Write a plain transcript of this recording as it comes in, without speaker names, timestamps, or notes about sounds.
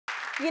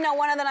You know,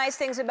 one of the nice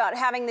things about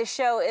having this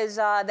show is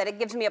that it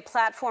gives me a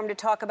platform to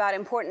talk about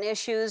important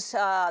issues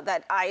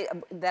that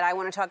I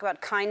want to talk about: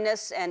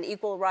 kindness and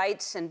equal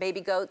rights and baby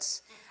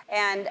goats.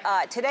 And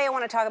today I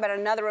want to talk about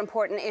another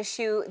important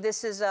issue.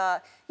 This is,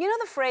 you know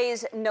the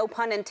phrase, no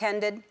pun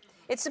intended?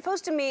 It's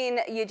supposed to mean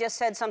you just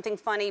said something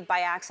funny by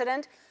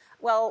accident.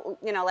 Well,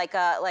 you know, like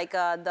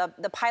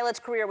the pilot's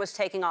career was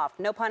taking off,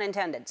 no pun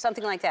intended,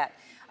 something like that.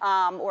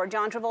 Or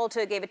John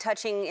Travolta gave a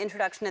touching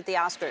introduction at the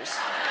Oscars,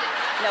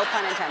 no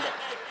pun intended.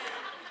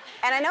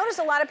 And I noticed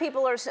a lot of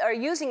people are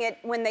using it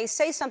when they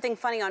say something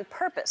funny on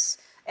purpose.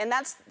 And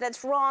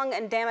that's wrong,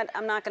 and damn it,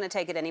 I'm not gonna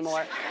take it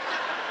anymore.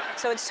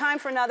 So it's time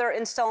for another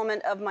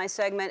installment of my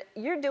segment,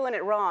 You're Doing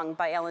It Wrong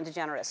by Ellen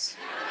DeGeneres.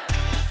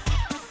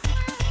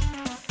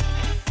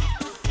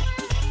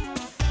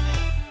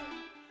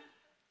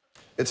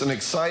 It's an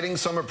exciting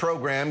summer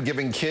program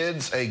giving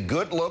kids a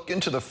good look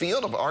into the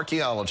field of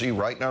archaeology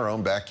right in our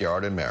own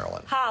backyard in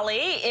Maryland.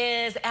 Holly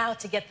is out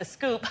to get the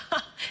scoop.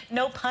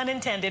 No pun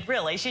intended,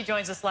 really. She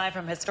joins us live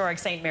from historic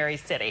St.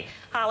 Mary's City.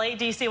 Holly,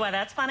 do you see why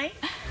that's funny?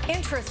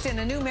 Interest in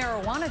a new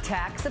marijuana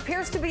tax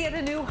appears to be at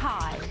a new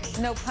high.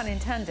 No pun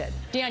intended.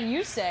 Dan,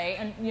 you say,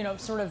 and you know,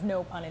 sort of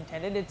no pun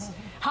intended, it's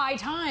high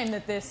time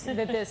that this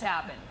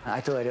happened.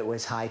 I thought it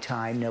was high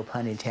time, no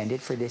pun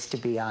intended, for this to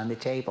be on the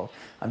table.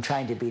 I'm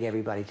trying to beat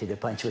everybody to the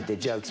punch with the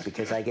jokes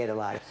because I get a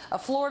lot. A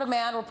Florida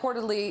man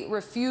reportedly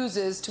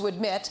refuses to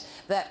admit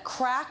that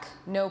crack,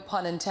 no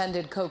pun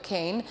intended,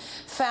 cocaine,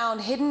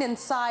 found hidden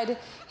inside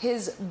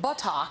his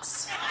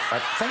buttocks. I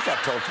think I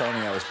told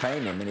Tony I was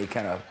paying him, and he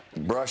kind of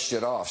brushed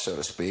it off, so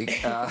to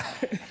speak.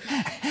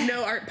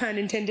 No art pun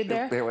intended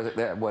there?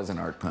 That was an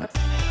art pun.